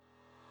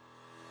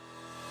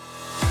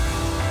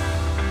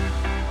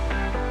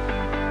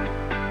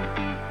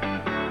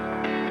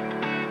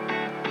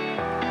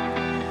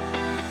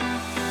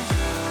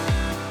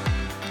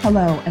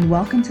Hello, and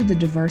welcome to the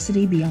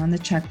Diversity Beyond the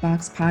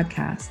Checkbox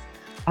podcast.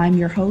 I'm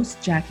your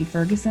host, Jackie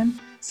Ferguson,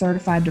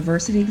 certified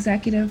diversity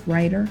executive,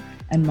 writer,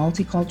 and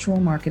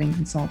multicultural marketing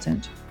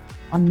consultant.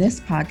 On this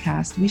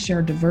podcast, we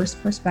share diverse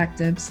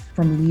perspectives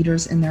from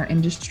leaders in their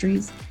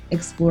industries,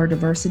 explore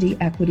diversity,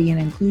 equity,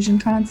 and inclusion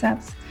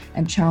concepts,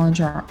 and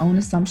challenge our own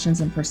assumptions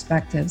and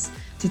perspectives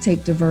to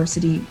take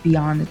diversity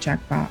beyond the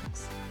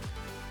checkbox.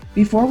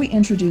 Before we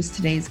introduce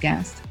today's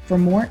guest, for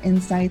more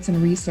insights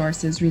and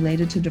resources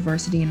related to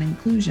diversity and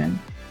inclusion,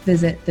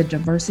 visit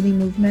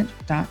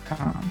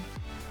thediversitymovement.com.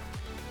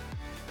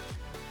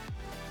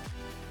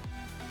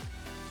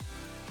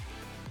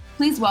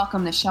 Please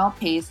welcome Nichelle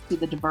Pace to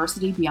the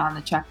Diversity Beyond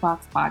the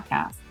Checkbox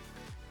podcast.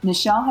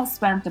 Nichelle has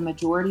spent the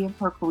majority of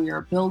her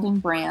career building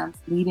brands,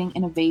 leading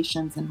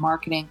innovations in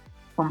marketing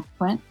from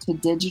print to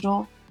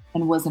digital,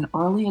 and was an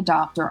early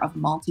adopter of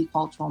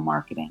multicultural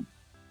marketing.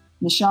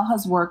 Nichelle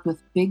has worked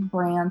with big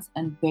brands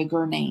and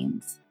bigger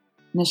names.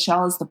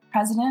 Nichelle is the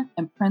president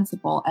and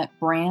principal at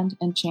Brand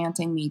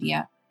Enchanting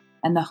Media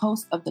and the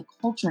host of the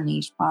Culture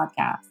Niche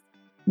podcast.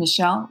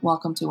 Nichelle,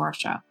 welcome to our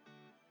show.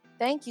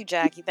 Thank you,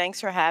 Jackie.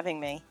 Thanks for having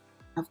me.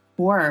 Of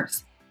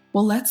course.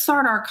 Well, let's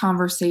start our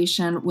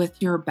conversation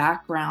with your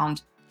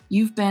background.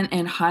 You've been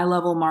in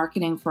high-level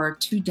marketing for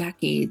 2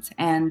 decades,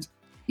 and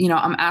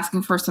I'm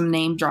asking for some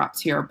name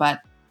drops here,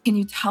 but can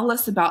you tell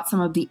us about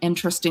some of the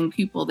interesting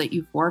people that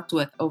you've worked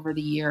with over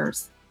the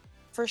years?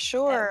 For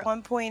sure. At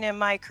one point in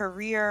my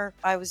career,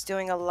 I was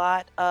doing a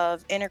lot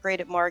of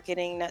integrated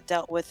marketing that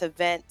dealt with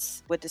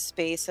events with the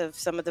space of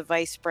some of the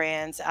vice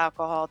brands,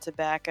 alcohol,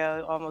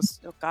 tobacco,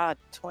 almost,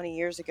 20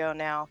 years ago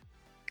now.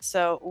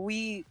 So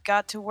we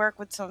got to work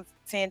with some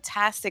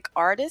fantastic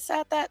artists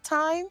at that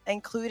time,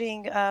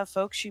 including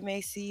folks you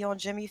may see on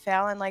Jimmy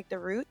Fallon, like The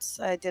Roots.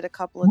 I did a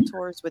couple of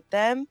tours with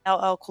them.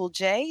 LL Cool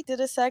J did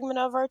a segment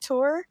of our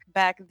tour.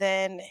 Back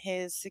then,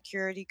 his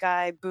security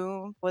guy,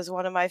 Boom, was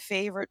one of my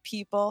favorite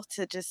people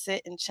to just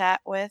sit and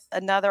chat with.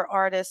 Another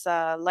artist,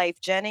 Life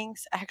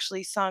Jennings,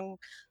 actually sung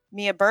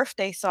me a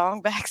birthday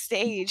song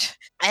backstage.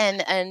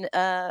 And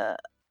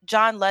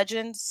John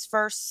Legend's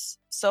first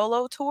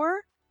solo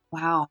tour.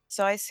 Wow.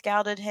 So I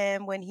scouted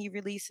him when he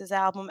released his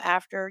album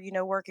after,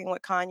 working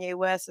with Kanye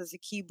West as a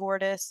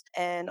keyboardist,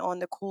 and on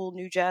the Cool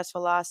New Jazz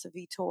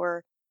Philosophy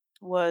tour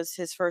was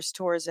his first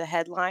tour as a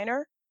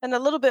headliner. And a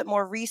little bit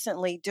more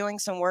recently, doing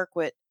some work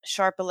with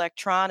Sharp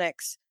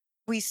Electronics,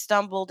 we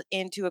stumbled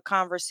into a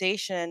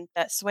conversation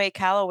that Sway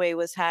Calloway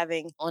was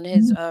having on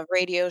his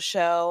radio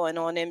show and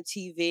on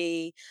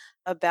MTV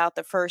about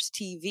the first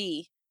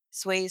TV,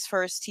 Sway's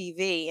first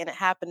TV, and it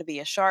happened to be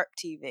a Sharp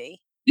TV.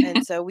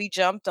 And so we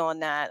jumped on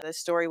that. The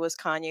story was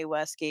Kanye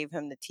West gave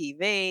him the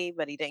TV,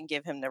 but he didn't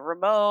give him the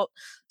remote.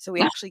 So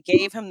we actually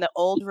gave him the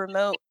old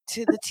remote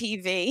to the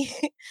TV,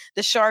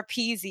 the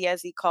Sharpeezy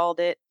as he called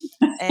it,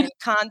 and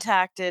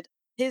contacted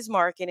his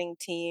marketing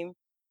team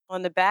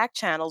on the back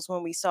channels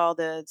when we saw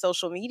the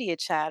social media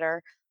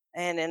chatter.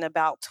 And in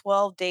about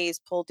 12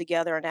 days, pulled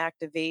together an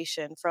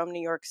activation from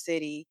New York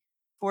City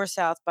for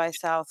South by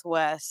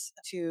Southwest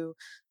to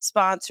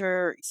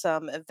sponsor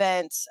some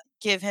events,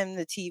 give him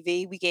the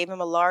TV. We gave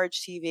him a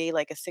large TV,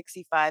 like a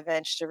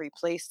 65-inch, to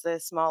replace the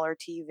smaller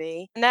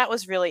TV. And that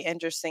was really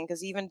interesting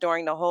because even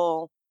during the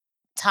whole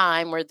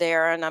time we're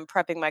there and I'm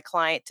prepping my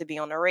client to be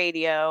on the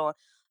radio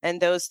and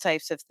those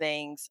types of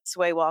things,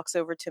 Sway walks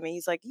over to me.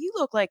 He's like, "You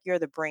look like you're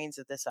the brains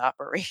of this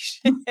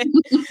operation."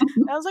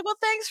 I was like, "Well,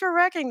 thanks for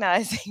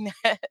recognizing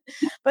that."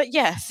 But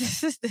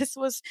yes, this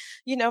was,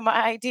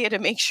 my idea to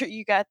make sure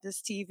you got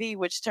this TV,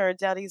 which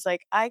turns out he's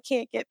like, "I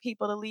can't get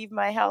people to leave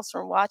my house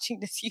from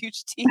watching this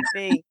huge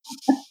TV."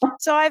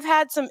 So I've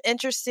had some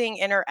interesting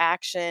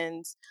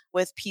interactions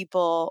with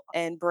people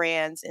and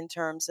brands in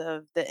terms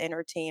of the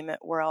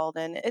entertainment world,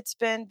 and it's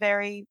been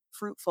very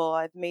fruitful.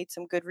 I've made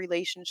some good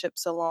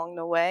relationships along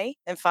the way.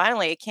 And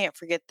finally, I can't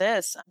forget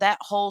this. That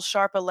whole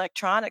Sharp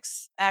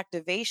Electronics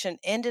activation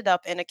ended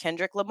up in a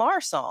Kendrick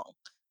Lamar song.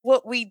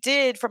 What we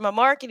did from a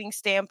marketing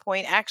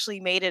standpoint actually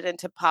made it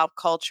into pop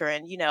culture.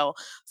 And,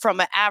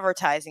 from an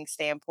advertising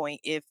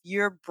standpoint, if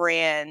your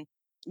brand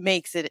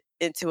makes it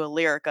into a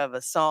lyric of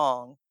a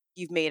song,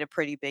 you've made a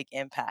pretty big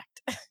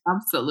impact.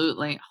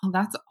 Absolutely. Oh,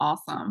 that's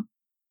awesome.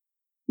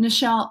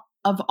 Nichelle,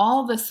 of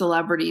all the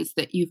celebrities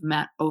that you've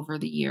met over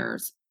the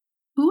years,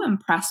 who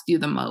impressed you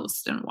the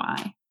most and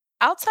why?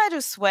 Outside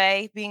of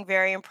Sway being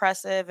very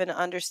impressive and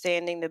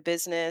understanding the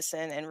business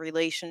and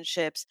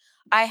relationships,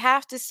 I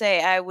have to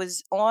say I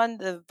was on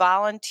the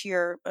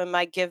volunteer,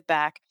 my give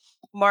back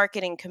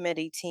marketing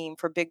committee team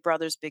for Big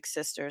Brothers Big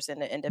Sisters in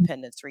the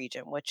Independence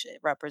region, which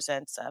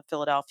represents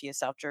Philadelphia,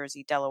 South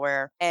Jersey,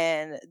 Delaware.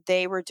 And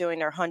they were doing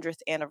their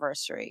 100th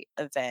anniversary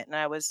event. And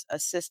I was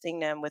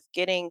assisting them with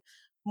getting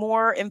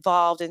more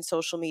involved in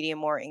social media,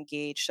 more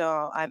engaged.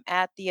 So I'm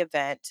at the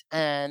event,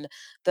 and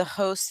the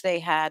host they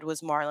had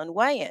was Marlon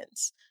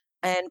Wayans.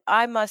 And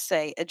I must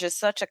say, just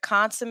such a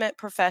consummate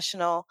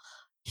professional.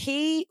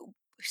 He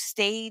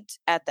stayed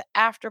at the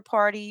after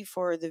party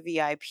for the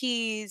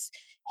VIPs.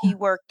 He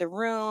worked the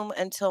room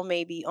until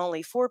maybe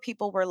only 4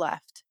 people were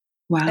left.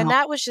 And Wow.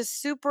 that was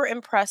just super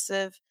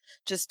impressive,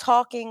 just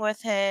talking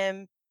with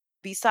him.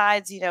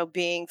 Besides,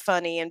 being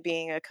funny and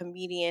being a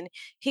comedian,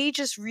 he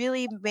just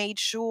really made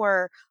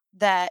sure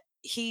that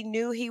he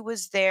knew he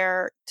was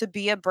there to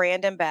be a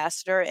brand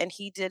ambassador and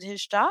he did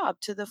his job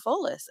to the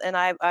fullest. And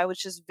I was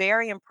just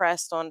very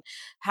impressed on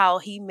how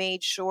he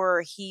made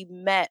sure he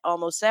met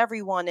almost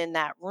everyone in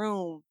that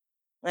room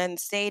and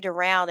stayed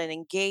around and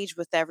engaged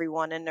with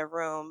everyone in the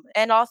room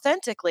and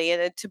authentically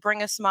and to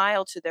bring a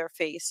smile to their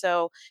face.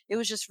 So it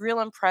was just real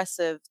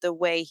impressive the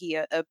way he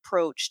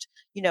approached,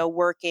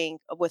 working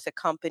with a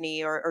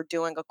company or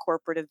doing a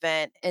corporate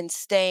event and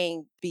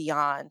staying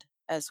beyond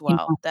as Yeah.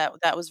 well. That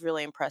was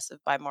really impressive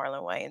by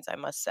Marlon Wayans, I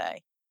must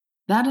say.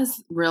 That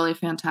is really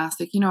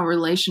fantastic.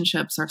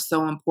 Relationships are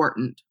so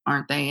important,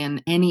 aren't they?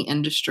 In any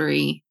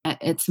industry,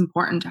 it's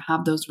important to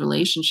have those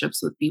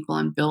relationships with people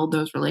and build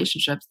those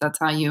relationships. That's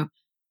how you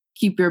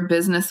keep your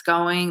business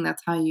going.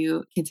 That's how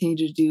you continue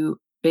to do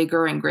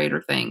bigger and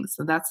greater things.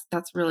 So that's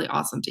really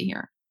awesome to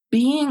hear.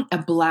 Being a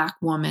Black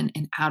woman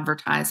in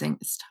advertising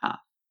is tough.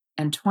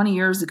 And 20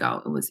 years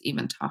ago, it was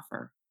even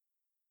tougher.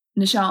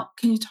 Nichelle,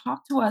 can you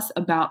talk to us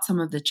about some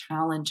of the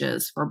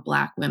challenges for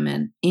Black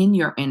women in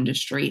your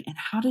industry and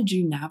how did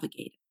you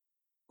navigate it?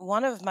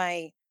 One of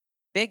my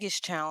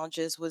biggest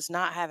challenges was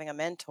not having a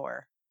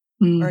mentor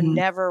or Mhm,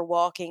 never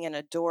walking in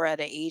a door at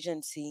an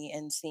agency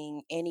and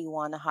seeing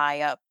anyone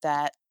high up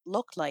that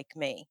looked like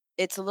me.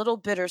 It's a little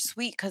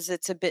bittersweet because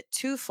it's a bit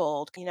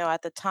twofold.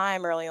 At the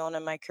time, early on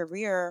in my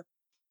career,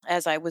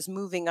 as I was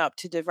moving up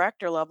to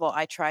director level,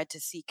 I tried to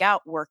seek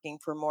out working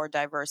for more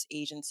diverse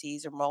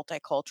agencies or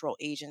multicultural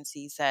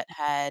agencies that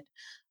had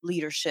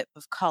leadership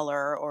of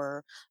color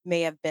or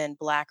may have been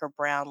Black or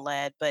Brown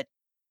led. But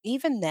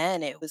even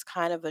then, it was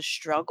kind of a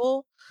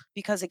struggle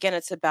because, again,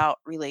 it's about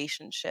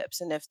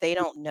relationships. And if they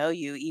don't know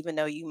you, even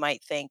though you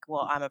might think,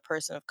 well, I'm a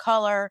person of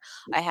color,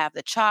 I have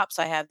the chops,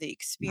 I have the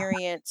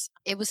experience,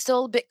 it was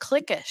still a bit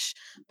cliquish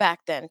back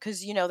then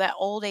because, that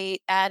old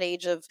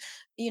adage of,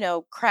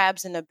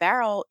 crabs in a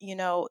barrel,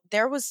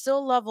 there was still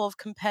a level of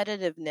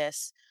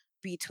competitiveness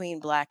between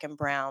Black and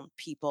brown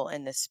people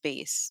in this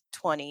space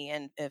 20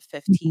 and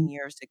 15 mhm,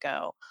 years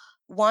ago.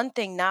 One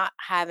thing, not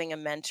having a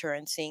mentor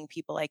and seeing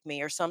people like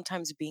me, or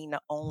sometimes being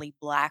the only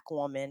Black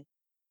woman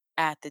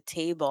at the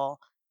table,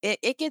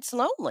 it gets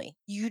lonely.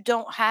 You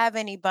don't have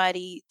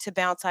anybody to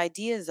bounce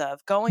ideas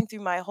of. Going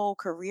through my whole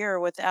career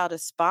without a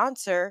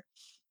sponsor,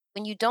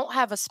 when you don't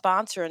have a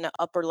sponsor in the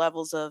upper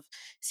levels of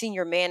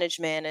senior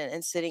management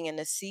and sitting in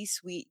the C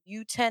suite,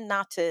 you tend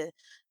not to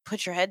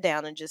put your head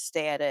down and just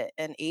stay at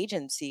an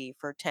agency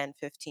for 10,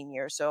 15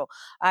 years. So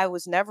I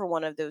was never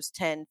one of those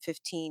 10,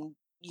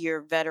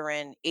 15-year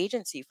veteran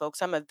agency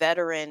folks. I'm a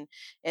veteran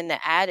in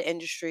the ad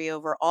industry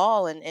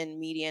overall and in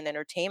media and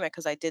entertainment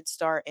because I did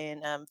start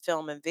in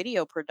film and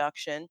video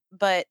production.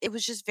 But it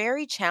was just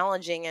very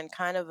challenging and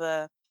kind of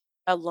a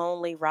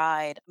lonely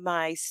ride.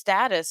 My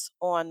status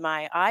on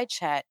my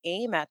iChat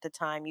AIM at the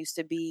time used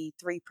to be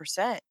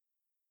 3%.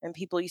 And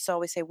people used to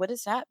always say, "What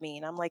does that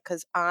mean?" I'm like,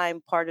 "Because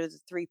I'm part of the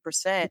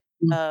 3%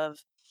 mm, of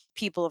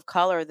people of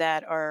color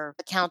that are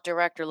account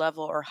director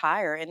level or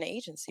higher in the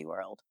agency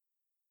world."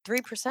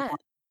 3%,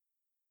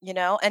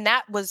 and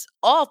that was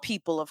all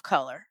people of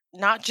color,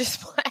 not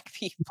just Black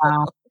people.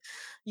 wow.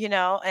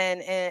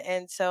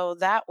 And so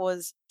that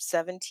was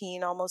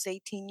 17, almost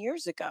 18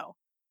 years ago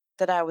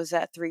that I was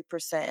at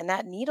 3%, and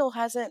that needle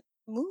hasn't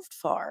moved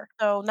far.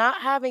 So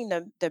not having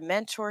the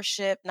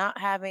mentorship, not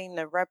having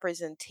the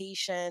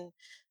representation,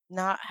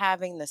 not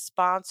having the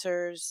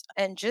sponsors,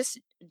 and just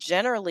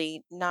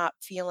generally not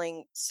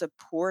feeling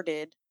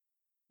supported,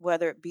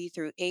 whether it be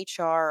through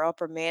HR or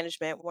upper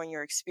management when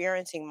you're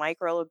experiencing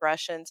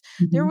microaggressions,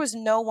 there Mhm, was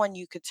no one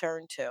you could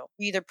turn to.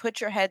 You either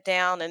put your head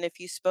down, and if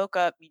you spoke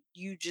up,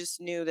 you just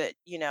knew that,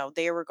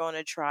 they were going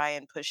to try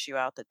and push you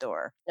out the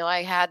door.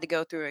 I had to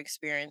go through an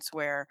experience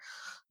where,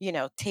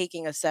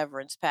 taking a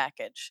severance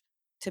package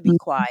to be mm,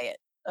 quiet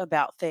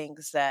about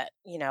things that,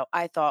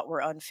 I thought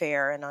were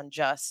unfair and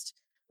unjust.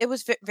 It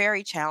was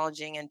very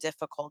challenging and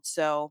difficult.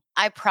 So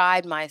I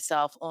pride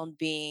myself on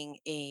being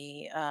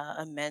a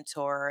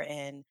mentor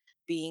and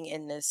being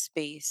in this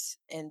space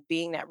and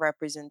being that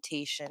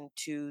representation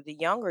to the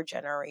younger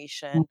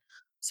mm, generation.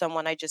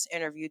 Someone I just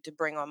interviewed to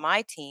bring on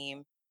my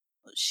team,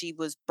 she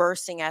was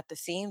bursting at the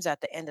seams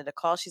at the end of the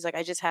call. She's like,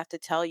 "I just have to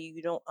tell you,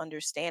 you don't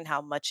understand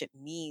how much it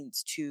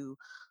means to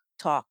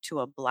talk to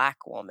a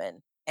Black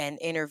woman and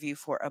interview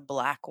for a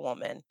Black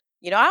woman."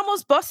 I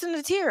almost bust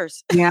into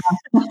tears. yeah.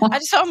 I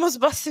just almost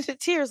busted into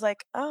tears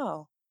like,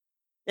 "Oh,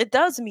 it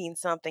does mean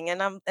something."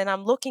 And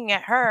I'm looking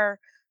at her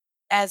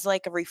as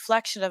like a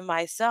reflection of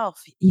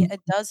myself. Yeah, Mm,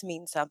 it does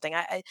mean something.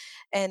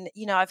 And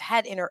I've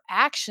had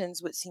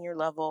interactions with senior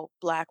level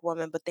Black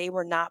women, but they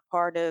were not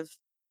part of,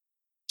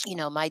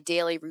 my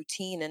daily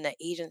routine in the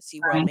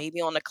agency world. right.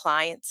 Maybe on the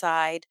client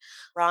side,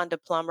 Rhonda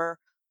Plummer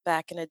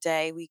back in the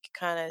day, we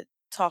kind of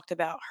talked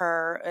about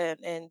her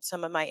and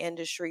some of my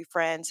industry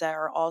friends that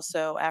are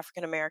also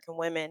African American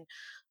women.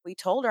 We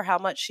told her how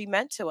much she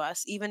meant to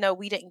us, even though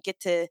we didn't get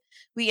to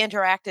we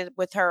interacted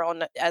with her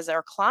as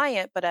our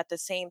client, but at the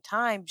same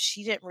time,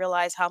 she didn't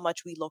realize how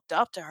much we looked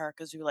up to her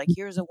because we were like,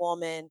 here's a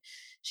woman,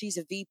 she's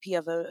a VP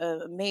of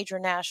a major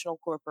national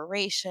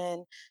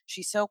corporation.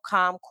 She's so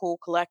calm, cool,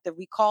 collective.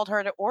 We called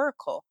her the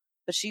Oracle,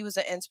 but she was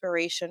an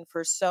inspiration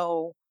for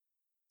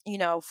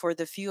for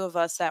the few of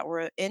us that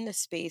were in the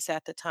space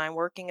at the time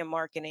working in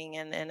marketing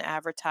and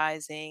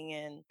advertising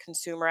and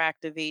consumer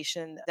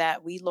activation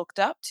that we looked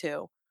up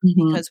to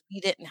Mhm. because we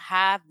didn't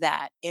have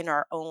that in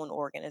our own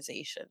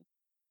organization.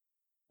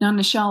 Now,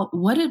 Nichelle,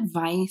 what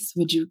advice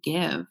would you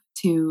give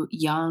to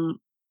young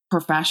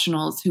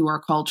professionals who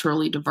are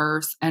culturally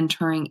diverse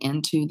entering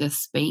into this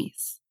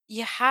space?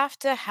 You have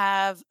to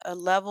have a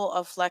level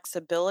of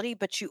flexibility,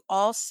 but you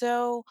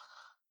also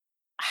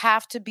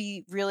have to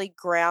be really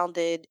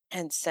grounded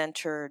and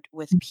centered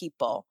with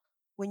people.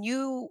 When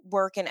you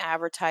work in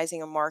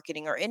advertising or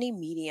marketing or any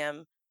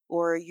medium,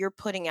 or you're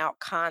putting out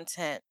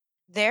content,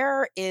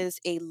 there is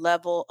a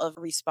level of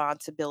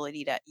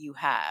responsibility that you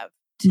have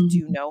to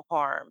do Mhm. no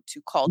harm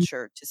to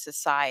culture, to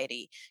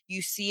society.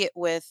 You see it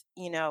with,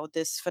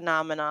 this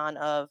phenomenon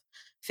of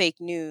fake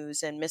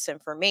news and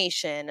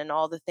misinformation and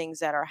all the things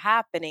that are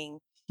happening.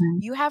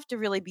 Right. You have to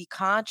really be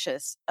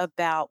conscious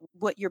about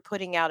what you're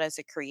putting out as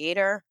a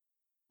creator,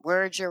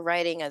 words you're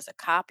writing as a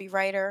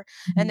copywriter,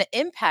 and Mhm. the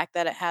impact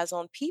that it has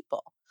on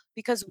people,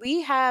 because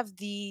we have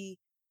the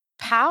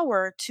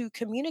power to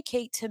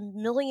communicate to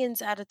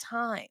millions at a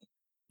time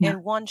Yeah.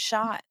 in one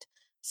shot.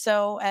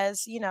 So,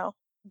 as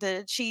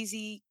the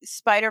cheesy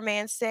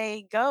Spider-Man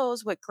say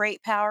goes, with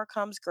great power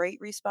comes great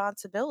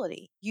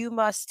responsibility. You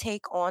must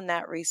take on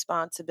that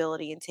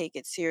responsibility and take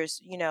it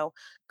serious.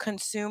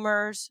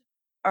 Consumers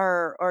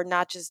are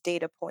not just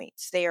data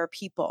points, they are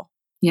people,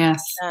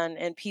 Yes.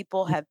 and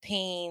people have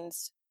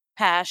pains,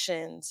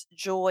 passions,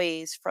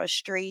 joys,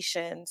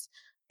 frustrations,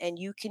 and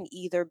you can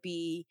either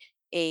be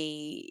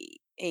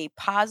a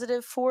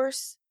positive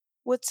force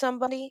with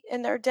somebody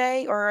in their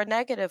day or a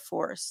negative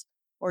force,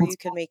 or That's you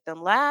can make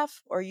them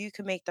laugh, or you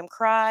can make them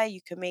cry,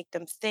 you can make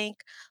them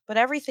think. But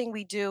everything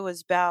we do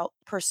is about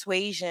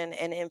persuasion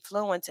and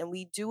influence, and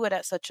we do it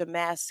at such a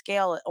mass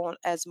scale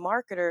as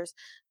marketers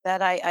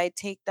that I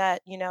take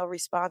that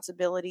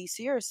responsibility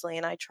seriously,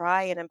 and I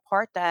try and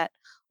impart that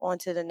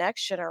onto the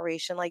next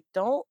generation. Like,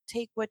 don't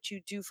take what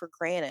you do for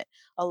granted.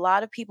 A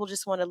lot of people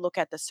just want to look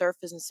at the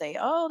surface and say,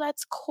 oh,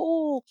 that's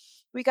cool.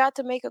 We got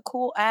to make a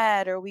cool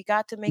ad, or we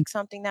got to make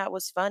something that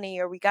was funny,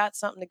 or we got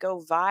something to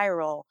go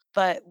viral.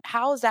 But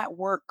how is that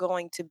work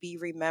going to be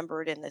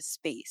remembered in this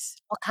space?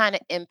 What kind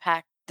of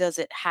impact does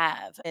it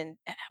have? And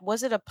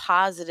was it a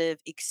positive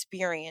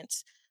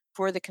experience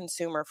for the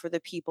consumer, for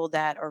the people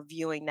that are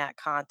viewing that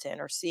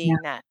content or yeah.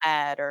 seeing that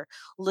ad or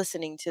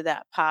listening to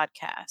that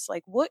podcast?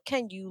 Like, what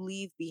can you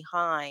leave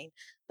behind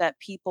that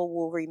people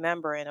will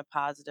remember in a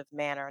positive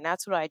manner? And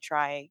that's what I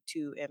try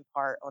to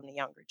impart on the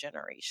younger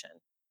generation.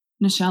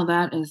 Nichelle,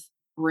 that is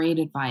great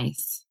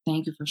advice.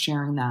 Thank you for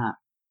sharing that.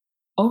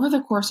 Over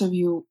the course of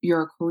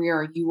your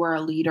career, you were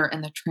a leader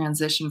in the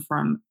transition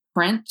from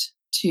print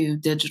to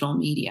digital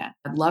media.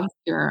 I'd love to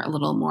hear a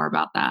little more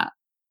about that.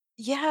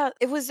 Yeah,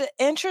 it was an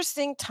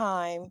interesting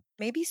time.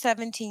 Maybe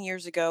 17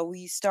 years ago,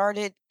 we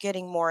started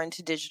getting more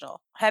into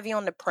digital, heavy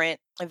on the print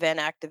event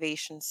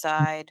activation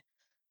side,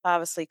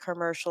 obviously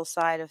commercial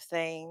side of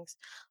things.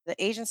 The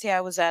agency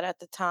I was at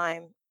the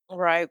time,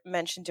 where I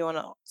mentioned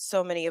doing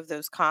so many of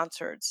those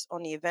concerts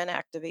on the event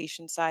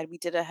activation side, we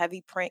did a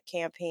heavy print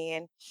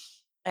campaign,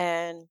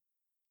 and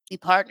we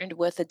partnered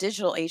with a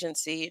digital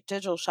agency,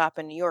 digital shop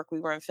in New York.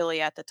 We were in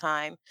Philly at the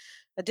time,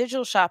 a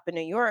digital shop in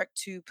New York,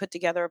 to put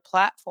together a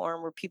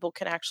platform where people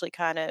can actually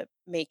kind of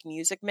make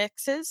music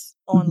mixes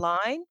Mhm.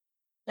 online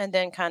and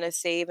then kind of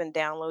save and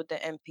download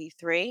the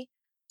MP3.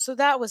 So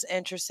that was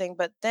interesting.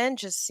 But then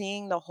just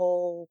seeing the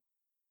whole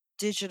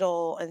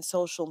digital and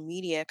social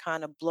media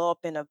kind of blow up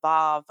and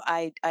evolve,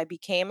 I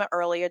became an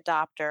early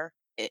adopter,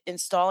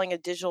 installing a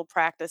digital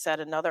practice at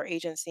another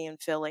agency in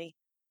Philly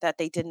that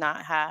they did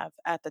not have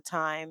at the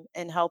time,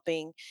 and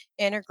helping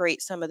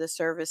integrate some of the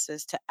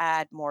services to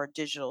add more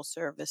digital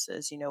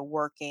services,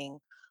 working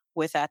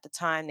with, at the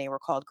time they were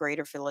called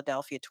Greater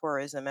Philadelphia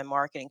Tourism and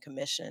Marketing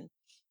Commission,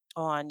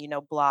 on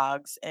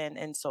blogs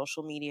and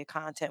social media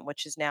content,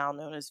 which is now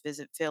known as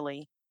Visit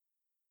Philly,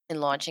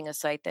 and launching a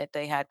site that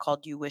they had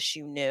called You Wish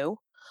You Knew.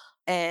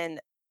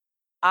 And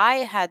I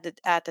had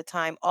at the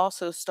time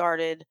also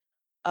started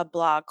a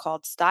blog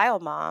called Style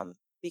Mom,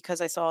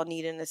 because I saw a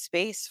need in the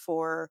space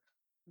for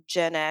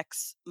Gen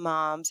X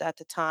moms at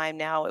the time.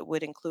 Now it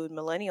would include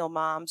millennial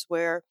moms,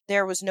 where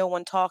there was no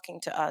one talking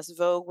to us.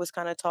 Vogue was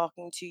kind of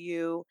talking to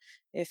you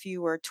if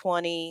you were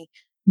 20,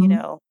 you Mhm.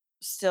 know,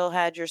 still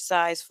had your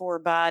size 4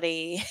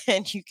 body,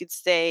 and you could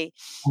stay,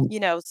 Right.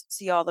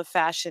 see all the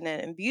fashion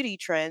and beauty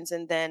trends.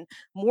 And then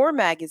More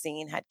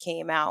magazine had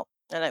came out,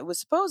 and it was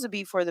supposed to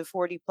be for the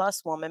 40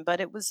 plus woman,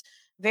 but it was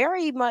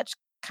very much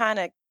kind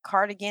of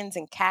cardigans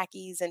and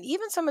khakis, and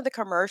even some of the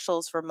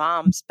commercials for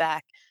moms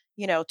back,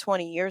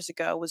 20 years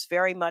ago was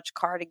very much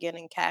cardigan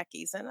and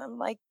khakis. And I'm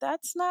like,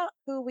 that's not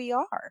who we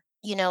are.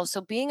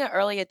 So being an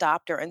early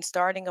adopter and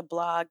starting a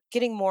blog,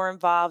 getting more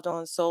involved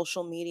on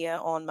social media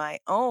on my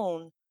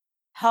own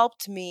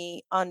helped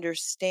me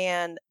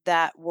understand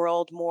that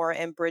world more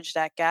and bridge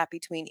that gap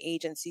between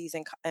agencies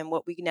and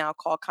what we now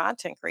call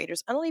content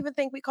creators. I don't even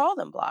think we call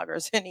them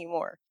bloggers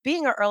anymore.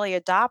 Being an early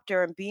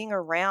adopter and being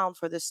around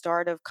for the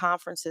start of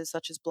conferences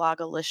such as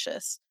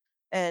Blogalicious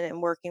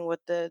and working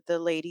with the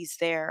ladies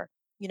there.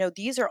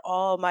 These are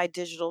all my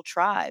digital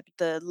tribe,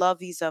 the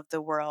Lovies of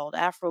the world,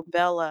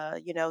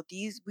 Afrobella,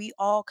 these we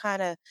all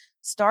kind of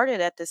started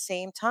at the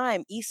same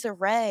time. Issa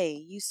Rae,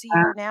 you see Uh,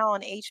 her now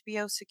on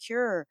HBO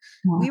Secure.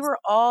 We yes. were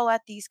all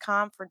at these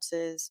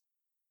conferences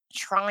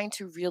trying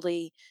to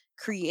really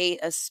create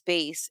a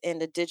space in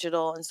the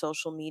digital and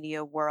social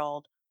media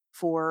world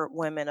for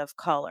women of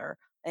color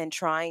and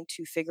trying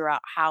to figure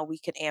out how we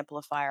could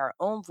amplify our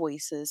own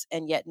voices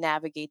and yet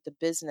navigate the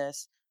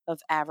business of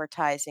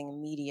advertising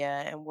and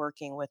media and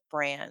working with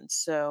brands.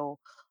 So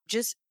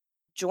just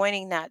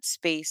joining that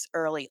space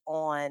early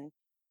on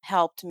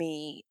helped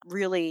me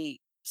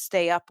really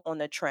stay up on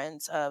the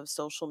trends of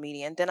social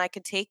media. And then I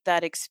could take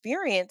that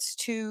experience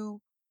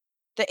to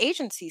the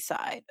agency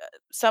side.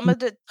 Some of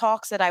the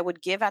talks that I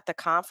would give at the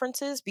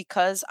conferences,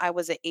 because I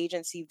was an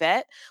agency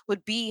vet,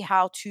 would be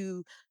how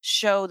to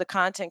show the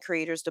content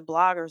creators, the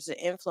bloggers, the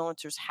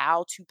influencers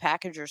how to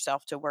package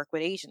yourself to work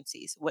with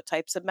agencies, what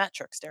types of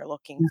metrics they're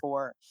looking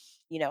for,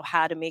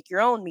 how to make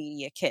your own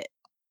media kit.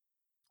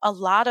 A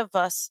lot of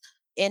us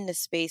in the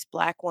space,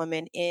 Black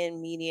women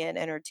in media and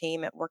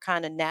entertainment, we're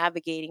kind of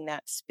navigating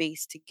that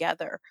space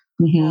together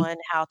Mhm. on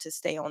how to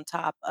stay on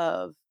top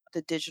of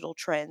the digital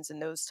trends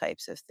and those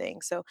types of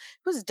things. So it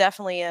was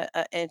definitely a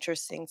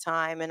interesting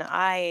time. And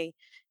I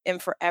am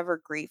forever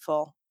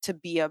grateful to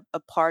be a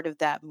part of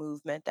that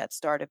movement that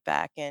started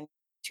back in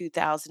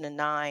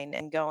 2009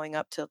 and going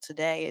up till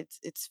today.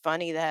 It's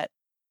funny that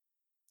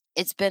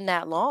it's been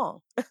that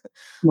long.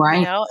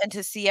 Right. And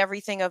to see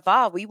everything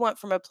evolve. We went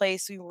from a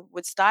place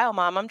with Style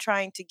Mom. I'm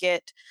trying to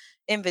get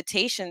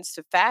invitations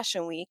to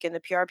Fashion Week, and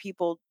the PR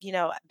people,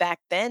 back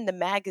then, the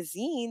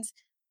magazines,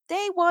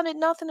 they wanted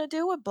nothing to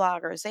do with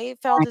bloggers. They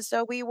felt Right. as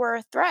though we were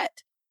a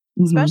threat.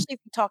 Mhm. Especially if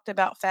we talked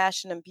about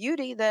fashion and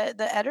beauty, the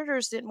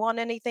editors didn't want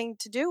anything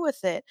to do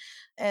with it.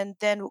 And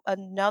then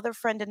another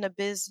friend in the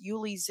biz,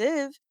 Yuli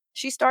Ziv,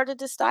 she started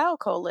the Style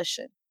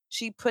Coalition.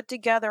 She put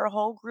together a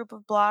whole group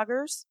of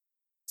bloggers,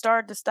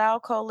 started the Style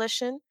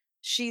Coalition.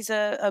 She's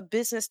a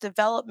business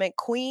development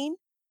queen,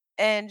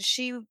 and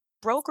she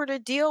brokered a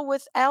deal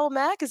with Elle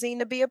Magazine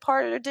to be a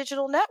part of their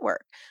digital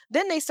network.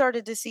 Then they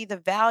started to see the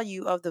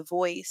value of the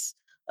voice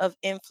of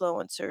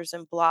influencers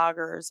and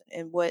bloggers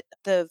and what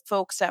the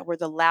folks that were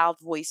the loud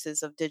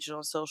voices of digital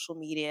and social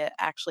media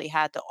actually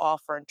had to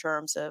offer in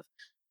terms of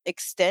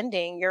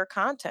extending your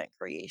content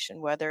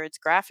creation, whether it's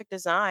graphic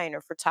design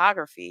or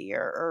photography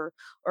or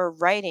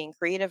writing,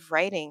 creative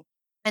writing.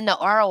 And the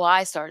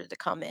ROI started to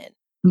come in.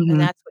 And Mhm.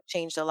 that's what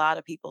changed a lot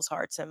of people's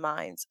hearts and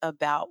minds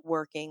about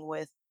working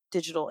with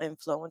digital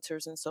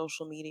influencers and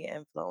social media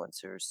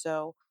influencers.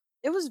 So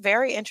it was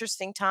very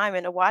interesting time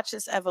and to watch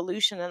this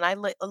evolution.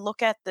 And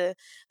look at the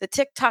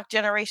TikTok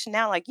generation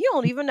now, like you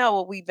don't even know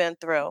what we've been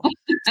through.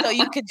 So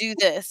you could do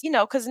this,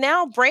 because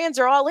now brands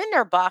are all in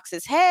their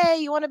boxes. Hey,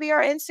 you want to be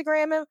our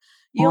Instagram?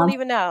 You don't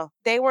even know.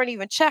 They weren't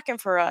even checking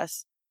for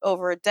us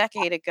over a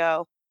decade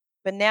ago.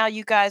 But now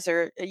you guys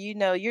are,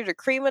 you're the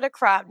cream of the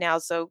crop now.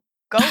 So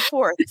go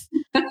forth.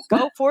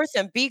 Go forth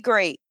and be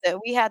great. That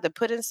we had to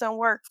put in some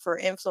work for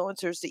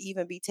influencers to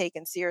even be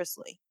taken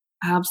seriously.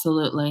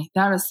 Absolutely.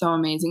 That is so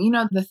amazing.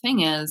 The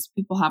thing is,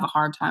 people have a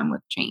hard time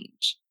with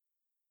change.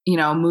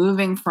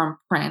 Moving from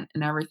print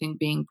and everything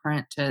being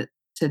print to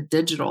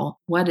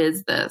digital. What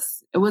is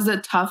this? It was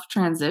a tough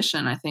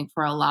transition, I think,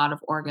 for a lot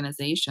of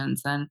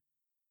organizations. And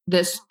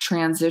this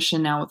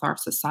transition now with our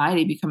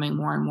society becoming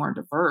more and more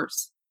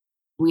diverse,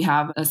 we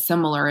have a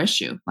similar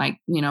issue, like,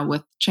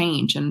 with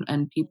change and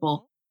Mhm.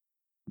 people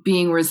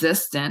being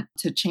resistant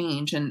to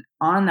change. And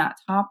on that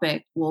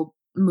topic, we'll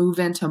move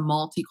into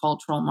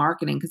multicultural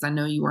marketing because I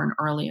know you were an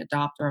early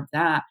adopter of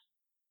that.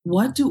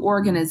 What do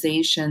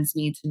organizations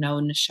need to know,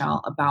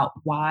 Nichelle, about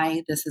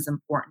why this is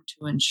important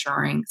to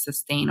ensuring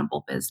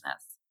sustainable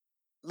business?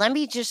 Let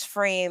me just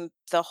frame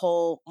the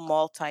whole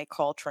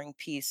multicultural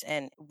piece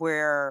and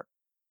where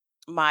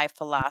my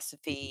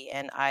philosophy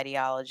and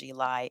ideology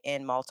lie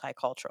in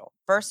multicultural.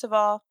 First of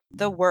all,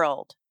 the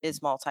world is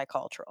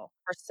multicultural.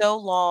 For so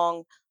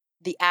long,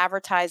 the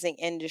advertising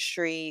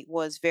industry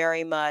was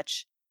very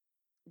much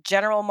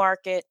general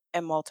market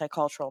and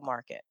multicultural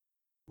market,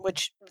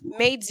 which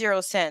made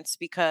zero sense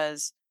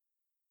because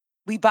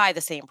we buy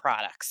the same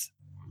products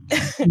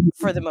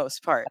for the Mhm.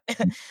 most part,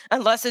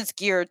 unless it's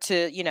geared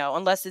to,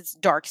 unless it's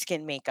dark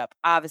skin makeup.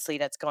 Obviously,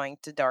 that's going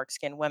to dark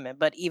skinned women,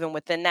 but even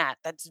within that,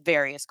 that's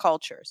various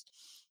cultures.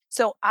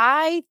 So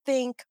I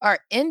think our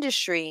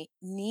industry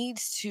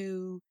needs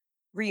to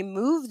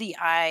remove the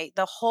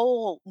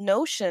whole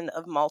notion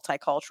of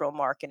multicultural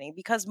marketing,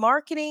 because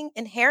marketing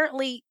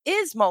inherently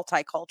is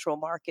multicultural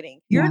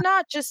marketing. You're Yeah.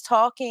 not just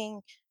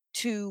talking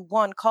to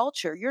one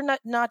culture. You're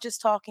not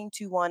just talking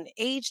to one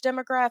age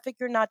demographic.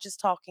 You're not just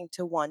talking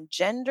to one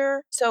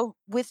gender. So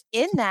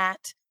within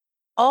that,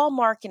 all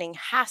marketing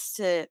has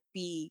to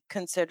be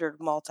considered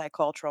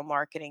multicultural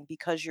marketing,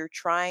 because you're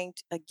trying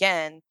to,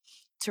 again,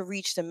 to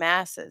reach the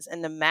masses,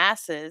 and the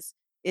masses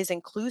is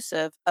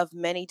inclusive of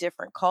many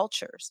different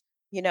cultures.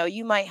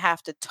 You might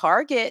have to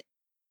target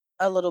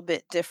a little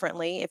bit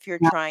differently if you're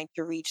Yeah. trying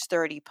to reach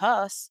 30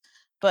 plus,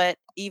 but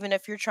even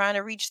if you're trying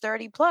to reach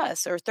 30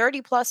 plus or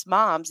 30 plus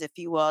moms, if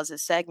you will, as a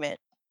segment,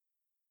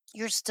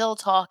 you're still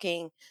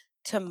talking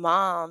to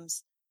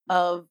moms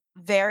of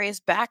various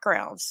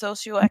backgrounds,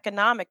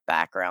 socioeconomic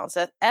backgrounds,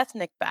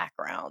 ethnic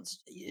backgrounds,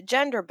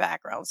 gender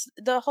backgrounds,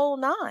 the whole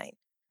nine.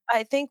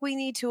 I think we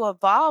need to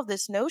evolve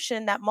this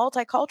notion that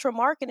multicultural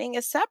marketing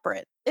is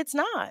separate. It's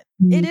not.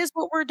 It Mhm. is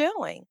what we're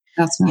doing.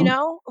 That's right.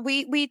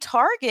 We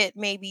target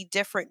maybe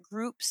different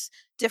groups,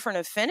 different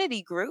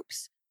affinity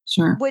groups,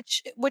 Sure.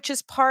 which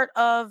is part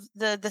of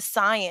the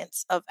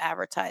science of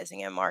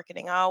advertising and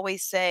marketing. I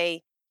always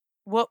say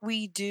what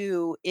we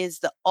do is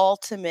the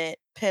ultimate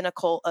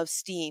pinnacle of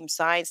STEAM: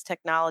 science,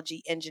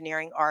 technology,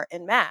 engineering, art,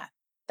 and math.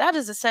 That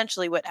is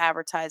essentially what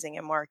advertising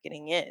and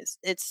marketing is.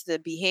 It's the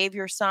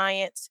behavior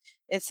science,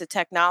 it's the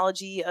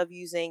technology of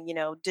using,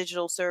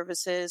 digital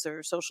services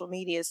or social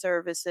media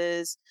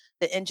services,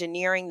 the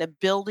engineering, the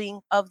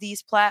building of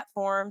these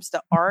platforms,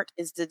 the art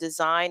is the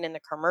design and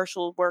the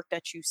commercial work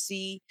that you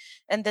see,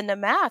 and then the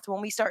math,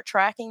 when we start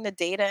tracking the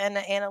data and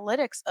the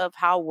analytics of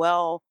how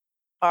well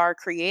our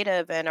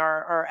creative and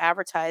our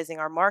advertising,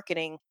 our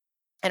marketing,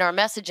 and our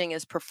messaging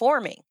is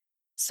performing.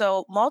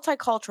 So,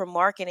 multicultural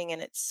marketing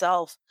in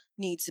itself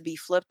needs to be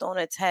flipped on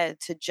its head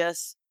to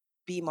just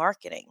be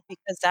marketing,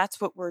 because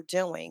that's what we're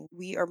doing.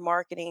 We are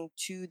marketing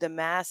to the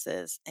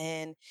masses,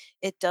 and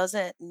it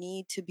doesn't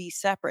need to be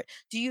separate.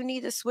 Do you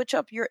need to switch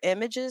up your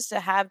images to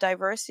have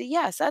diversity?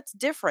 Yes, that's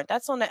different.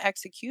 That's on the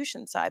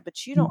execution side,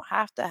 but you Mm. don't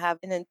have to have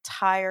an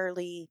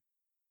entirely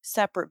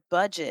separate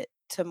budget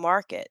to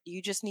market.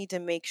 You just need to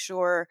make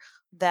sure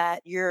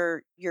that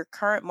your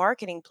current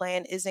marketing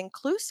plan is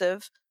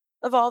inclusive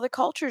of all the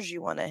cultures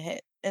you want to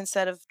hit,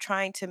 instead of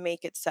trying to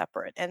make it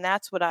separate. And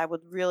that's what I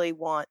would really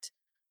want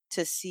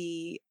to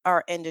see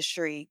our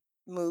industry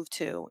move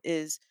to,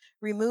 is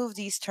remove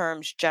these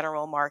terms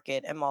general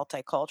market and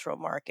multicultural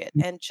market,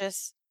 and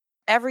just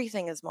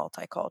everything is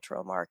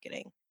multicultural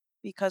marketing,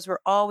 because we're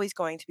always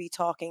going to be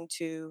talking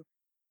to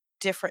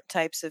different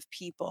types of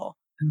people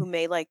Mm. who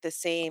may like the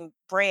same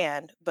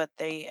brand, but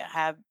they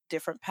have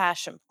different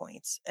passion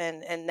points.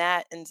 And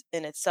that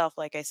in itself,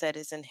 like I said,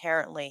 is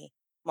inherently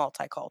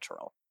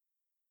multicultural.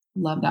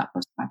 Love that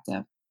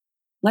perspective.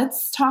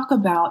 Let's talk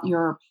about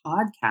your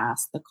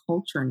podcast, The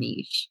Culture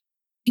Niche.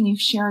 Can you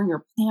share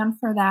your plan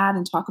for that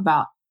and talk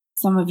about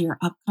some of your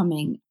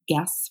upcoming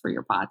guests for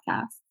your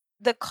podcast?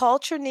 The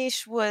culture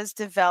niche was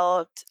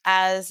developed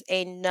as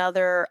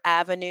another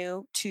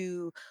avenue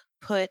to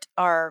put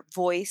our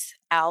voice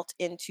out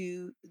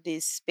into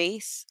this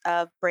space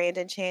of brand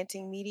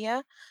enchanting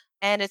media.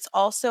 And it's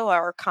also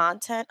our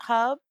content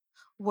hub,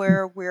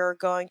 where we're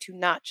going to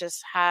not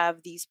just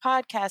have these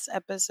podcast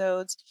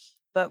episodes,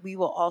 but we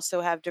will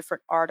also have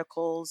different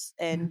articles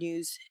and Mm.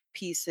 news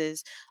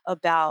pieces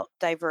about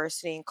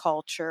diversity and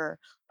culture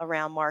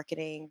around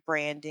marketing,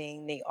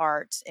 branding, the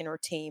arts,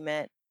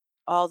 entertainment,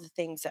 all the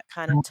things that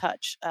kind of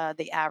touch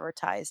the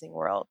advertising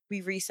world.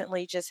 We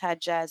recently just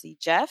had Jazzy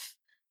Jeff,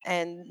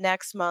 and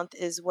next month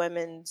is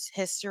Women's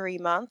History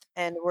Month,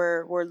 and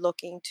we're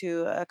looking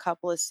to a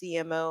couple of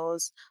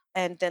CMOs,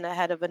 and then a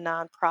head of a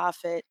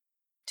nonprofit,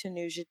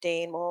 Tanuja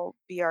Dane, will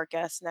be our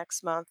guest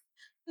next month.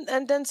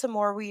 And then some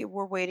more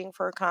we're waiting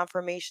for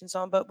confirmations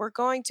on, but we're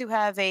going to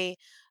have a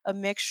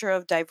mixture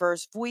of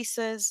diverse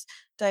voices,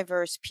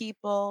 diverse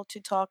people to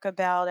talk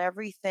about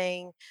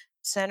everything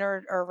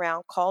centered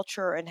around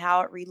culture and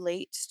how it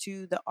relates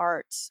to the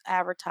arts,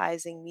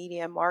 advertising,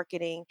 media,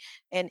 marketing,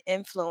 and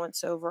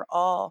influence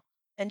overall.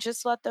 And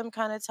just let them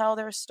kind of tell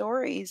their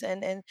stories,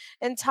 and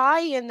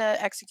tie in the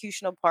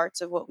executional parts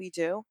of what we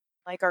do.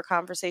 Like our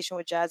conversation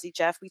with Jazzy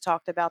Jeff, we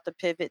talked about the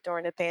pivot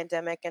during the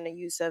pandemic and the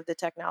use of the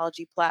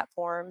technology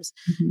platforms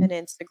and Mhm.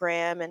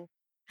 Instagram, and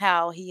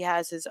how he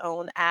has his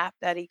own app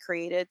that he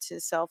created to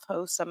self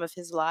host some of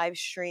his live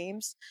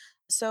streams.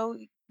 So,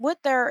 what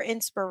their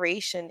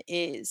inspiration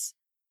is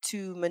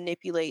to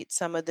manipulate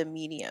some of the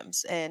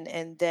mediums, and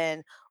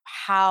then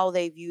how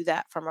they view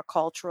that from a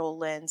cultural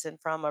lens and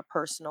from a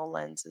personal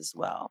lens as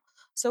well.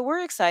 So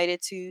we're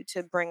excited to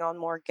bring on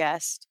more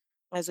guests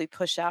as we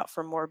push out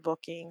for more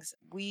bookings.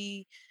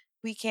 We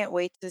can't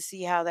wait to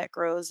see how that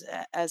grows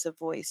as a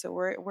voice. So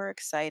we're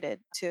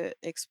excited to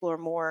explore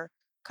more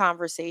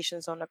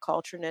conversations on the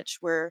culture niche,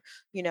 where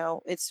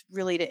it's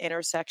really the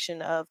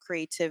intersection of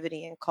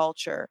creativity and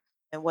culture,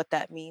 and what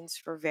that means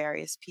for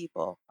various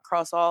people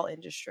across all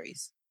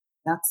industries.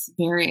 That's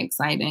very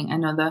exciting. I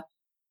know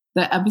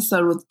The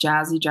episode with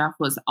Jazzy Jeff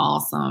was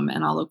awesome,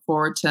 and I look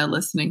forward to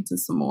listening to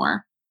some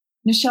more.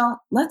 Nichelle,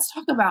 let's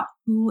talk about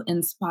who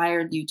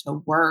inspired you to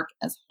work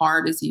as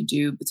hard as you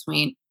do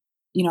between,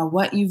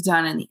 what you've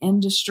done in the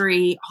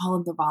industry, all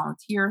of the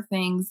volunteer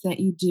things that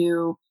you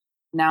do,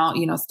 now,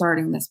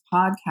 starting this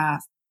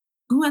podcast.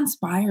 Who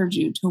inspired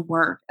you to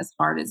work as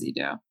hard as you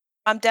do?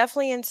 I'm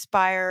definitely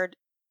inspired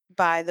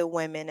by the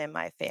women in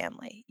my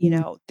family.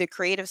 Mm, The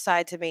creative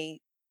side to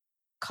me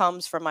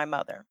comes from my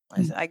mother.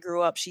 mm, I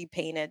grew up, she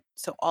painted,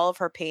 so all of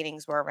her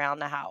paintings were around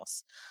the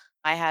house.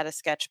 I had a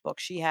sketchbook,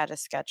 she had a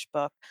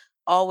sketchbook.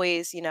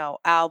 Always,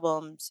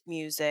 albums,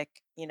 music,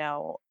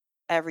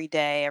 every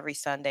day, every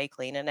Sunday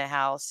cleaning the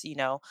house,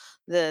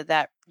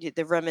 the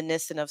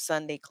reminiscent of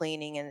Sunday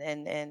cleaning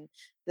and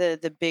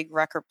the big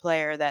record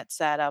player that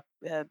sat up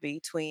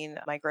between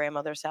my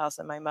grandmother's house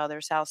and my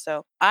mother's house.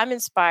 So I'm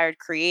inspired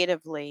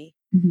creatively.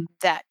 mhm.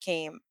 That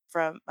came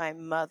from my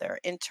mother.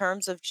 In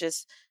terms of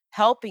just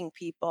helping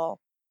people,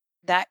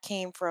 that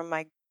came from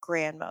my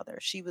grandmother.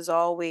 She was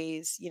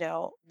always,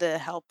 the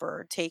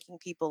helper, taking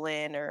people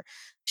in, or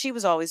she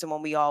was always the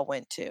one we all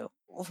went to,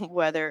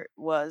 whether it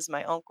was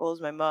my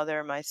uncles, my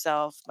mother,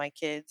 myself, my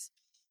kids,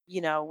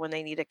 when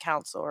they needed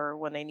counsel or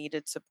when they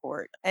needed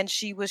support. And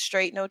she was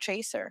straight no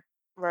chaser.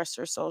 Rest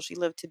her soul. She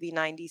lived to be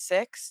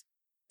 96.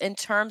 In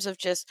terms of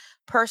just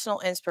personal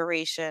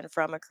inspiration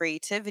from a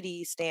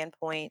creativity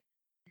standpoint,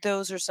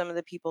 those are some of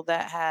the people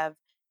that have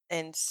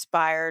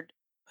inspired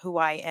who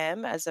I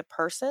am as a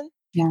person.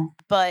 Yeah.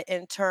 But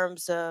in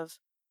terms of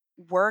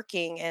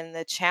working and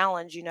the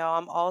challenge,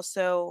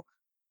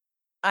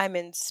 I'm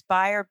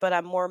inspired, but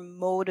I'm more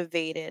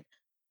motivated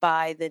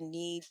by the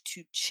need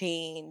to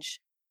change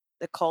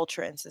the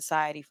culture and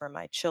society for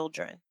my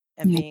children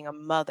and Yeah. being a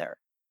mother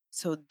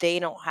so they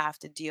don't have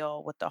to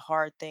deal with the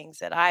hard things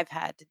that I've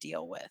had to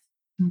deal with.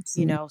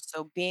 Absolutely.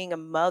 So being a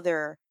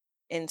mother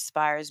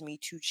inspires me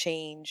to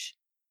change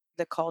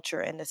the culture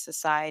and the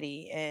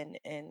society and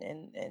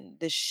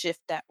the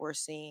shift that we're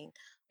seeing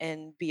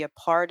and be a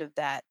part of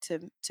that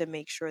to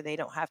make sure they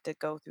don't have to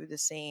go through the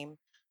same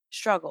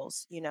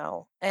struggles.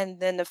 And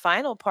then the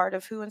final part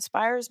of who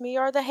inspires me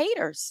are the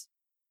haters,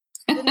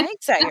 the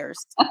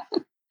naysayers.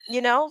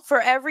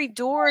 For every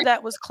door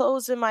that was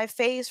closed in my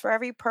face, for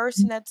every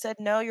person that said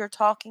no, you're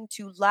talking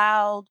too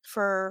loud,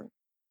 for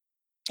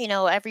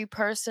every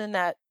person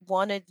that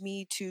wanted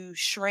me to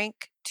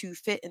shrink to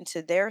fit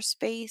into their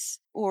space,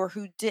 or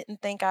who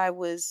didn't think I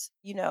was,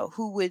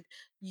 who would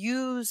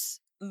use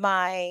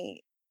my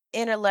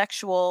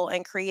intellectual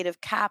and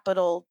creative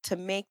capital to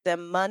make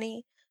them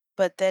money,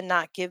 but then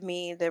not give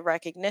me the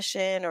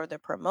recognition or the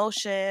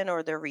promotion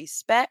or the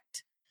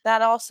respect.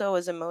 That also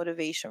is a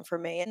motivation for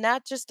me. And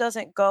that just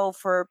doesn't go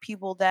for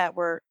people that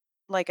were,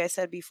 like I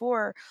said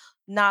before,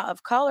 not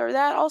of color.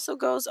 That also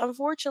goes,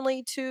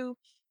 unfortunately, to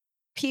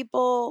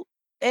people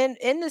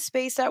in the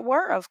space that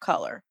were of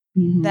color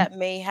Mhm. that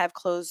may have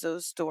closed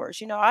those doors.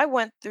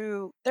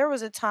 There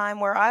was a time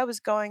where I was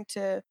going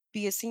to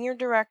be a senior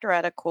director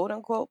at a quote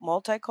unquote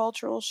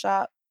multicultural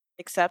shop,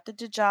 accepted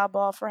the job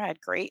offer,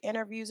 had great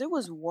interviews. It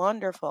was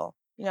wonderful.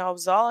 I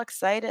was all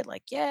excited,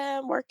 like, yeah,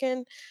 I'm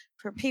working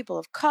for people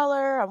of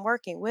color, I'm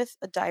working with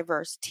a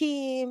diverse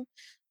team.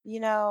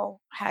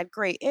 Had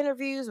great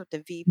interviews with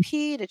the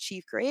VP, the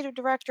chief creative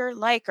director,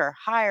 like her,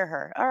 hire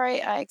her. All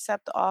right, I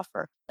accept the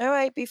offer. All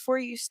right, before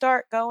you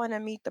start, go in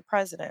and meet the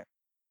president.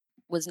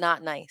 Was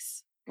not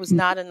nice. Was Mhm.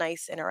 not a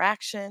nice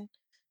interaction.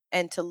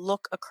 And to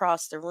look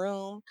across the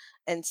room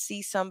and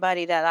see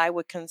somebody that I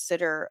would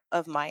consider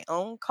of my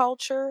own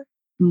culture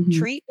Mhm.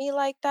 treat me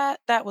like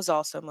that, that was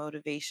also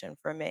motivation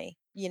for me.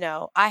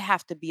 I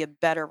have to be a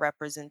better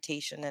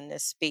representation in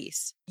this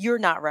space. You're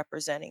not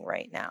representing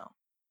right now.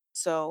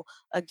 So,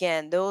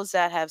 again, those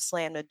that have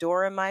slammed a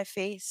door in my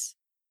face,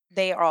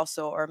 they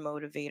also are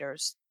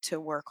motivators to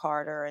work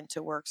harder and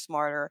to work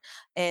smarter,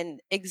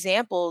 and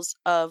examples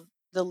of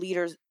the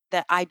leaders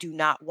that I do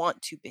not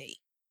want to be.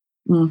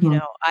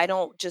 Mhm. I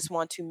don't just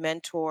want to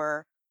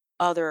mentor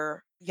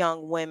other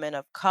young women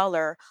of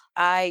color.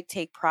 I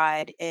take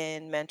pride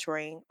in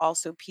mentoring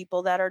also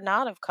people that are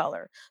not of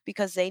color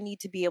because they need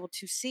to be able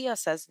to see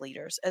us as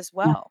leaders as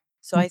Yeah. well.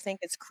 So I think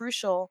it's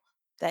crucial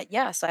that,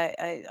 yes,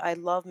 I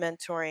love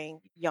mentoring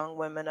young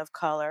women of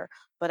color,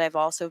 but I've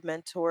also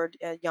mentored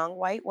young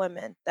white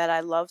women that I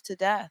love to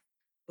death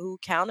who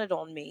counted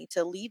on me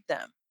to lead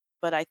them.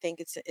 But I think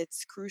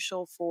it's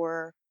crucial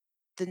for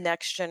the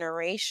next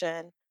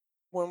generation,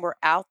 when we're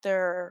out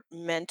there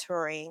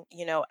mentoring,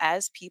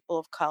 as people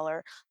of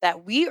color,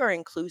 that we are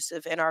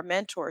inclusive in our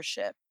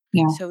mentorship.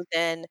 Yeah. So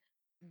then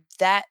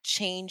that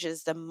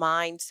changes the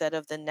mindset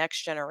of the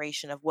next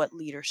generation of what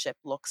leadership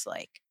looks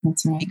like,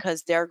 That's right.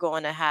 because they're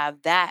going to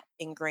have that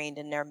ingrained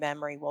in their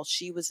memory. Well,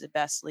 she was the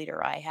best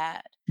leader I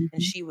had,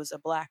 and Mhm. she was a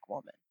Black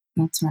woman.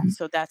 That's right.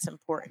 So that's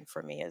important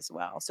for me as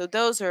well. So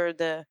those are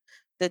the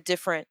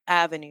different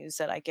avenues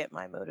that I get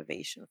my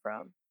motivation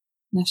from.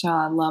 Michelle,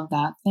 I love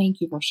that.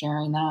 Thank you for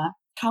sharing that.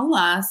 Tell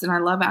us, and I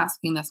love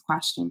asking this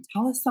question,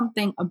 tell us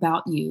something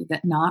about you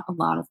that not a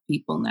lot of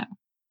people know.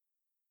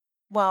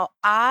 Well,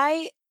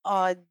 I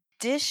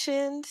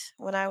auditioned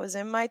when I was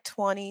in my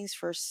 20s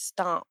for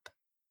Stomp.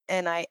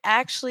 And I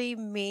actually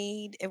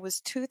made it was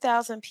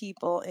 2,000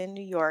 people in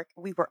New York.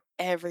 We were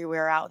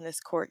everywhere out in this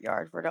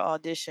courtyard for the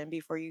audition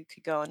before you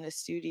could go in the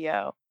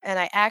studio. And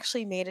I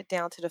actually made it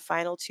down to the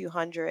final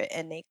 200,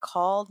 and they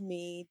called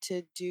me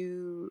to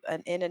do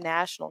an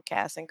international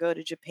cast and go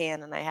to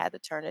Japan, and I had to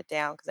turn it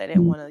down because I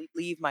didn't Mm. want to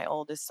leave my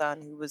oldest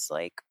son, who was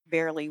like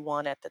barely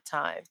one at the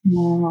time.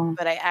 Wow.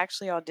 But I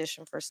actually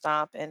auditioned for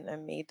Stomp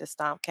and made the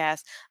Stomp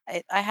cast.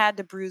 I had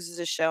the bruises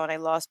to show, and I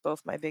lost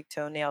both my big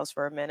toenails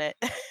for a minute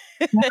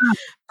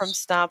from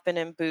stomping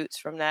in boots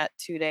from that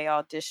 2-day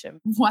audition.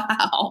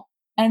 Wow.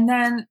 And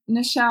then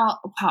Nichelle,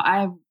 wow,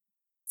 I've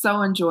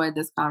so enjoyed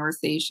this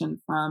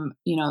conversation from,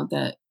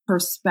 the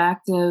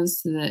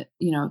perspectives to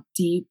the,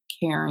 deep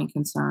care and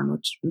concern,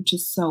 which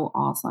is so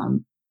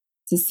awesome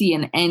to see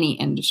in any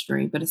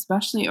industry, but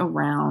especially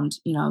around,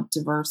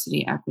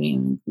 diversity, equity,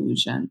 and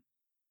inclusion.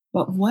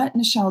 But what,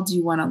 Nichelle, do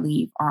you want to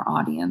leave our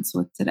audience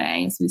with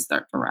today as we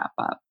start to wrap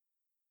up?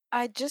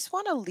 I just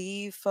want to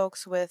leave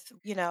folks with,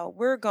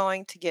 we're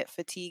going to get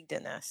fatigued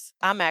in this.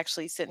 I'm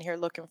actually sitting here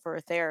looking for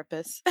a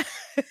therapist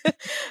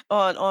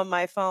on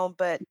my phone,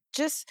 but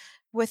just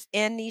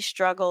within these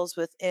struggles,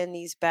 within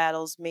these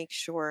battles, make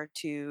sure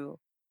to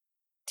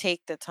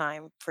take the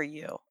time for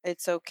you.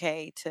 It's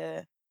okay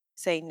to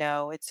say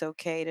no. It's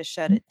okay to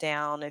shut it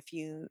down if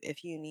you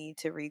need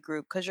to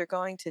regroup, because you're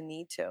going to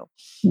need to.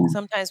 Yeah.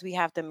 Sometimes we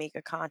have to make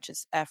a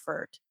conscious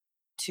effort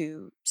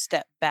to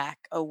step back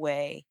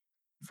away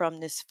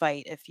from this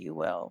fight, if you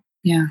will,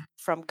 Yeah.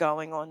 from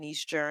going on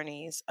these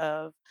journeys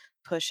of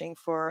pushing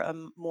for a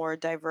more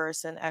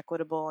diverse and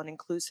equitable and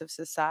inclusive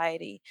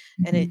society.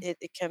 And it, Mhm. it,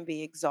 it can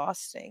be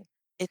exhausting.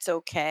 It's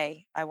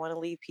okay. I want to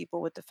leave people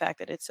with the fact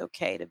that it's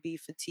okay to be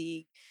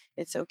fatigued.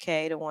 It's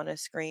okay to want to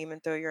scream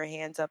and throw your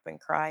hands up and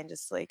cry and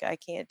just like, I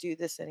can't do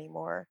this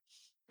anymore.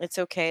 It's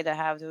okay to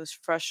have those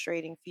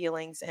frustrating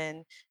feelings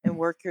and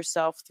work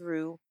yourself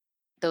through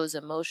those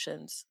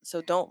emotions.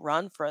 So don't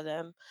run for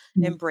them,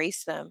 Yeah.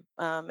 embrace them,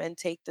 and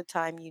take the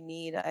time you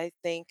need. I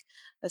think,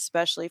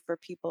 especially for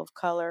people of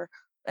color,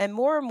 and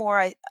more,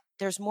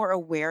 there's more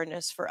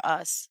awareness for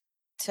us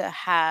to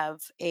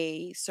have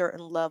a certain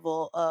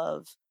level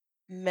of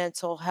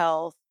mental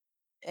health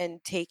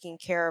and taking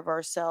care of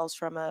ourselves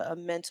from a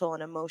mental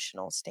and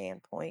emotional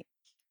standpoint.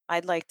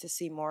 I'd like to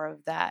see more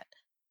of that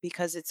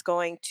because it's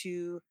going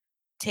to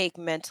take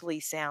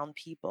mentally sound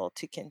people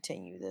to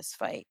continue this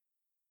fight.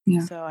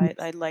 Yeah. So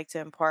I'd like to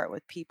impart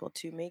with people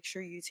to make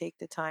sure you take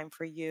the time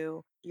for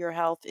you. Your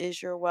health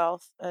is your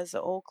wealth, as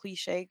the old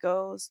cliche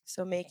goes.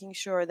 So making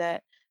sure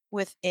that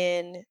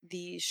within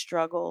these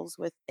struggles,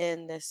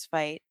 within this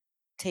fight,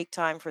 take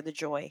time for the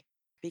joy,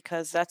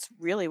 because that's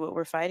really what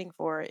we're fighting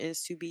for,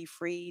 is to be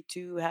free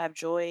to have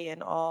joy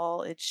in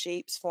all its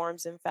shapes,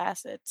 forms, and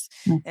facets,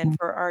 and Okay.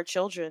 for our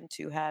children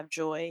to have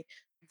joy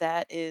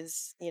that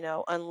is,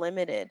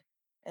 unlimited,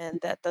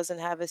 and that doesn't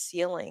have a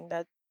ceiling,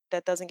 that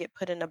doesn't get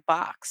put in a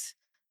box.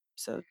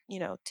 So,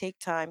 take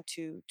time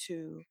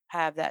to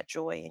have that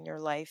joy in your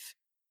life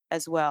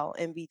as well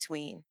in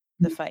between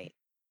the Yeah. fight.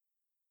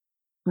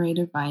 Great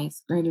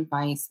advice. Great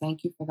advice.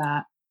 Thank you for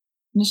that.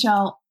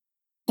 Nichelle,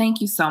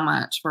 thank you so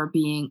much for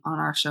being on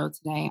our show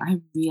today.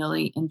 I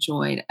really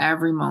enjoyed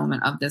every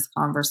moment of this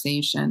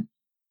conversation.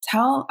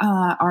 Tell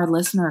our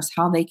listeners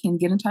how they can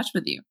get in touch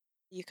with you.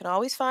 You can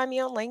always find me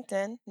on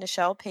LinkedIn,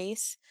 Nichelle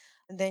Pace.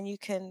 And then you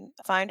can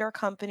find our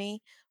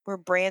company. We're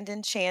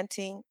Brandon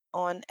Chanting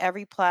on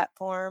every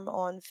platform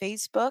on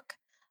Facebook,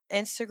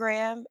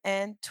 Instagram,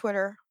 and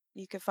Twitter.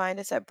 You can find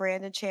us at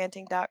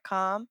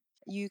brandonchanting.com.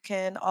 You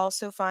can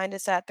also find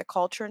us at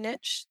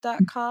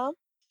thecultureniche.com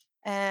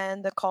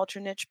and the Culture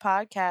Niche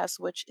podcast,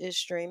 which is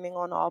streaming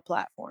on all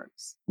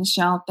platforms.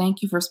 Nichelle,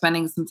 thank you for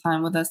spending some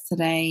time with us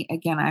today.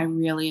 Again, I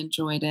really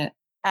enjoyed it.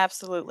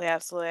 Absolutely,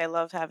 absolutely. I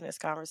love having this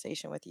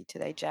conversation with you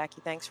today,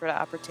 Jackie. Thanks for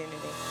the opportunity.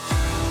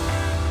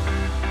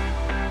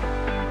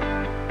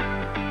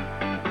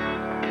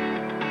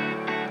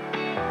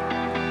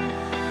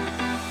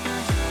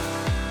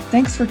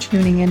 Thanks for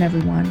tuning in,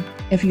 everyone.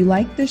 If you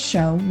like this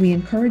show, we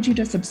encourage you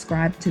to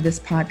subscribe to this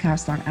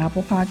podcast on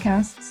Apple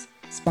Podcasts,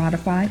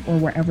 Spotify, or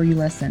wherever you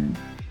listen,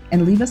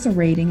 and leave us a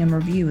rating and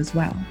review as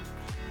well.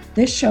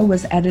 This show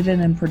was edited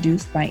and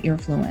produced by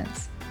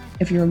Earfluence.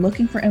 If you're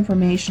looking for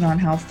information on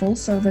how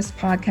full-service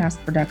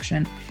podcast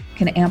production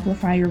can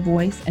amplify your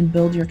voice and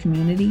build your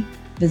community,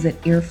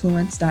 visit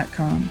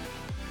earfluence.com.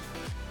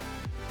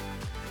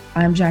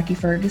 I'm Jackie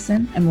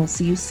Ferguson, and we'll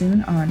see you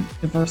soon on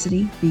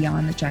Diversity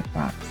Beyond the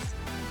Checkbox.